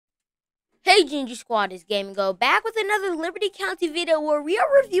Hey Ginger Squad, it's GameNGo back with another Liberty County video where we are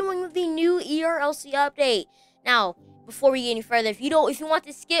reviewing the new ERLC update. Now, before we get any further, if you want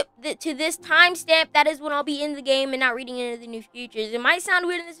to skip to this timestamp, that is when I'll be in the game and not reading any of the new features. It might sound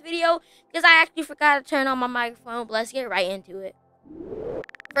weird in this video because I actually forgot to turn on my microphone, but let's get right into it.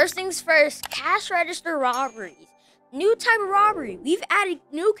 First things first, cash register robberies. New type of robbery. We've added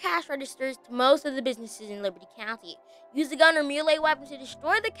new cash registers to most of the businesses in Liberty County. Use the gun or melee weapon to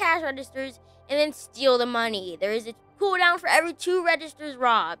destroy the cash registers and then steal the money. There is a cooldown for every 2 registers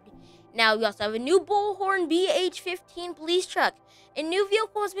robbed. Now we also have a new Bullhorn BH-15 police truck. A new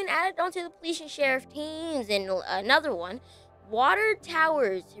vehicle has been added onto the police and sheriff teams. And another one, water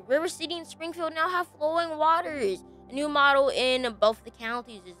towers. River City and Springfield now have flowing waters. A new model in both the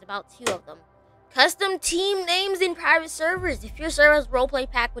counties. There's about 2 of them. Custom team names in private servers. If your server has Roleplay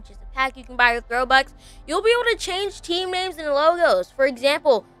pack, which is a pack you can buy with Robux, you'll be able to change team names and logos. For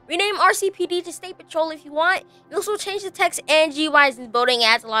example, rename RCPD to State Patrol if you want. And also change the text and GUIs in the building.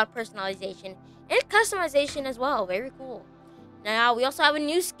 Adds a lot of personalization and customization as well. Very cool. Now, we also have a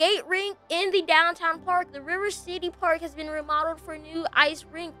new skate rink in the downtown park. The River City Park has been remodeled for a new ice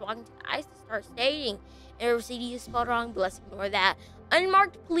rink. Walking to the ice to start skating. And River City is spelled wrong, but let's ignore that.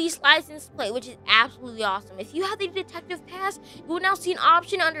 Unmarked police license plate, which is absolutely awesome. If you have the detective pass, you will now see an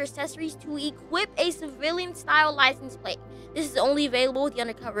option under accessories to equip a civilian style license plate. This is only available with the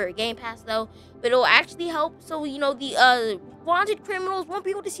undercover game pass though, but it will actually help so the wanted criminals won't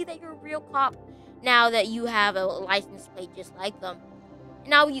be able to see that you're a real cop now that you have a license plate just like them.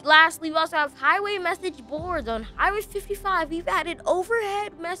 Now, lastly, we also have highway message boards. On Highway 55, we've added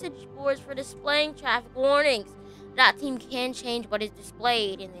overhead message boards for displaying traffic warnings. That team can change what is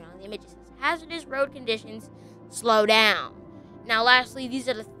displayed in the images. Hazardous road conditions, slow down. Now, lastly, these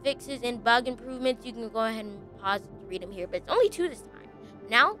are the fixes and bug improvements. You can go ahead and pause to read them here, but it's only 2 this time.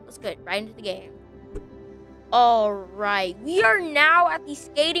 Now, let's get right into the game. Alright, we are now at the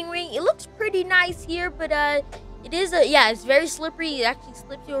skating rink. It looks pretty nice here, but it is it's very slippery. It actually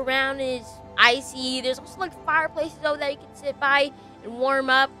slips you around. It's icy. There's also like fireplaces over there you can sit by and warm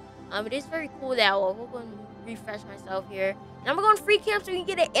up. It is very cool that we'll go and refresh myself here. And I'm going free camp so you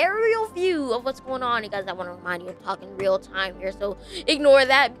can get an aerial view of what's going on. You guys, I want to remind you I'm talking real time here, so ignore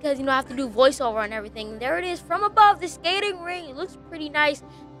that because I have to do voiceover on everything. There it is from above the skating rink. It looks pretty nice,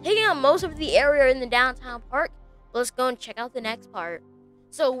 taking up most of the area in the downtown park. Let's go and check out the next part.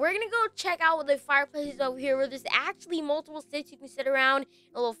 So we're gonna go check out the fireplaces over here where there's actually multiple sticks you can sit around in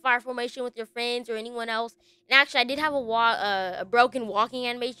a little fire formation with your friends or anyone else. And actually, I did have a broken walking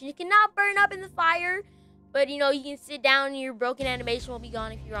animation. You cannot burn up in the fire, but you can sit down and your broken animation will be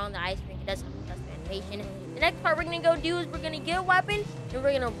gone if you're on the ice rink. It does have a custom animation. The next part we're gonna go do is we're gonna get a weapon and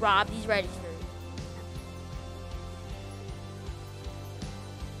we're gonna rob these registers.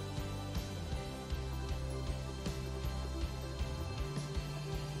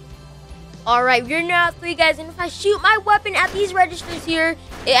 Alright, we're now at 3 guys, and if I shoot my weapon at these registers here,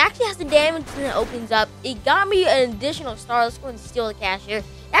 it actually has the damage and it opens up. It got me an additional star. Let's go and steal the cash here.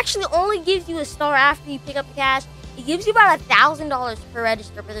 It actually only gives you a star after you pick up the cash. It gives you about $1,000 per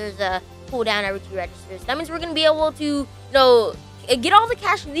register, but there's a cooldown every 2 registers. That means we're going to be able to, get all the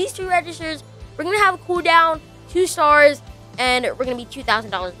cash from these 2 registers. We're going to have a cooldown, 2 stars, and we're going to be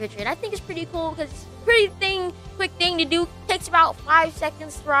 $2,000 richer. And I think it's pretty cool because it's a quick thing to do. Takes about 5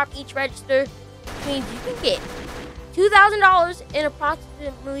 seconds to rob each register, which means you can get $2,000 in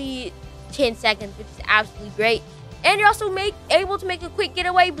approximately 10 seconds, which is absolutely great. And you're also able to make a quick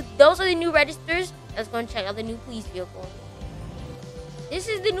getaway, but those are the new registers. Let's go and check out the new police vehicle. This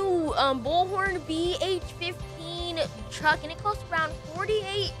is the new Bullhorn BH-15 truck, and it costs around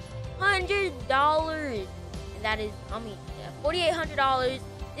 $4,800. And that is, $4,800.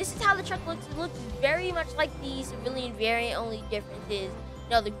 This is how the truck looks. It looks very much like the civilian variant, only difference is,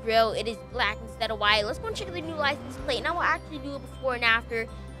 the grill, it is black instead of white. Let's go and check out the new license plate, and I will actually do it before and after.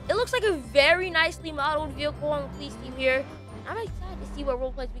 It looks like a very nicely modeled vehicle on the police team here. I'm excited to see what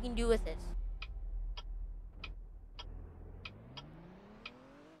roleplays we can do with this.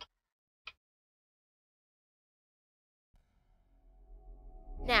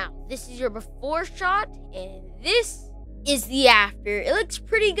 Now, this is your before shot, and this is the after. It looks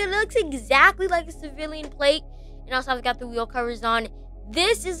pretty good. It looks exactly like a civilian plate. And also I've got the wheel covers on.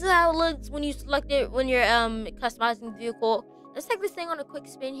 This is how it looks when you select it when you're customizing the vehicle. Let's take this thing on a quick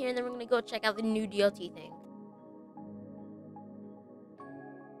spin here, and then we're gonna go check out the new DOT thing.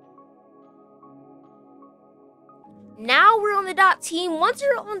 Now we're on the dot team. Once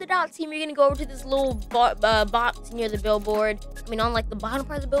you're on the dot team, you're gonna go over to this little box near the billboard. I mean, on like the bottom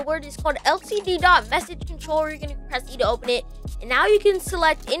part of the billboard. It's called LCD dot message controller. You're gonna press E to open it, and now you can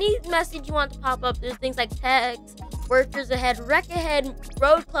select any message you want to pop up. There's things like text, workers ahead, wreck ahead,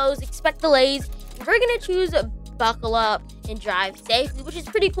 road closed, expect delays. And we're gonna choose buckle up and drive safely, which is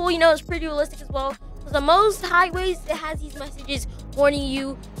pretty cool. You know, it's pretty realistic as well. Because on most highways, it has these messages warning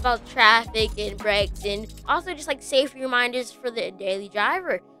you about traffic and brakes, and also just like safety reminders for the daily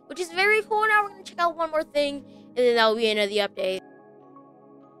driver, which is very cool. Now we're gonna check out one more thing, and then that'll be another update.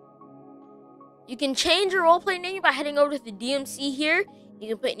 You can change your roleplay name by heading over to the DMC here. You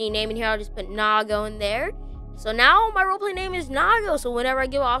can put any name in here. I'll just put Nago in there. So now my roleplay name is Nago. So whenever I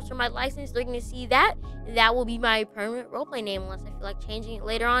give an officer my license, they're gonna see that, and that will be my permanent roleplay name, unless I feel like changing it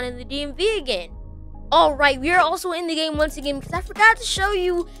later on in the DMV again. Alright, we are also in the game once again, because I forgot to show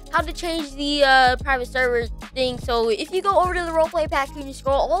you how to change the private server thing. So if you go over to the roleplay pack and you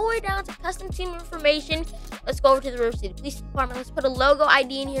scroll all the way down to custom team information, let's go over to the River City Police Department. Let's put a logo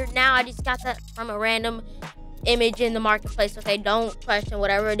ID in here now. I just got that from a random image in the marketplace. Okay, don't question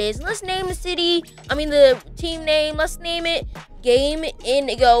whatever it is. And let's name the city, the team name. Let's name it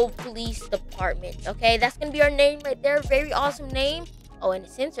GameNGo Police Department. Okay, that's going to be our name right there. Very awesome name. Oh, and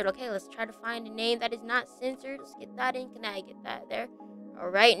it's censored. Okay, let's try to find a name that is not censored. Let's get that in. Can I get that there? All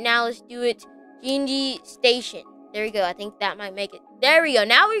right, now let's do it. GNG Station. There we go. I think that might make it. There we go.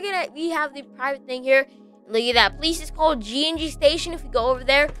 Now we have the private thing here. Look at that. Police is called GNG Station. If we go over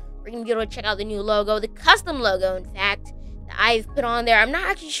there, we're going to be able to check out the new logo. The custom logo, in fact, that I've put on there. I'm not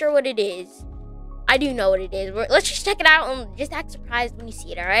actually sure what it is. I do know what it is. Let's just check it out and just act surprised when you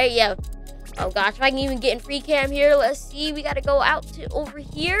see it, all right? Yeah. Oh gosh, if I can even get in free cam here, let's see. We got to go out to over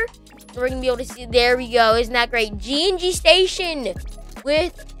here. So we're going to be able to see. There we go. Isn't that great? GNG Station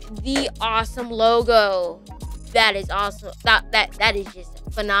with the awesome logo. That is awesome. That is just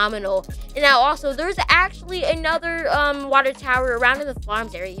phenomenal. And now also, there's actually another water tower around in the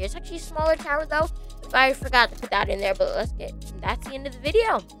farms area here. It's actually a smaller tower though. I forgot to put that in there, but that's the end of the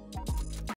video.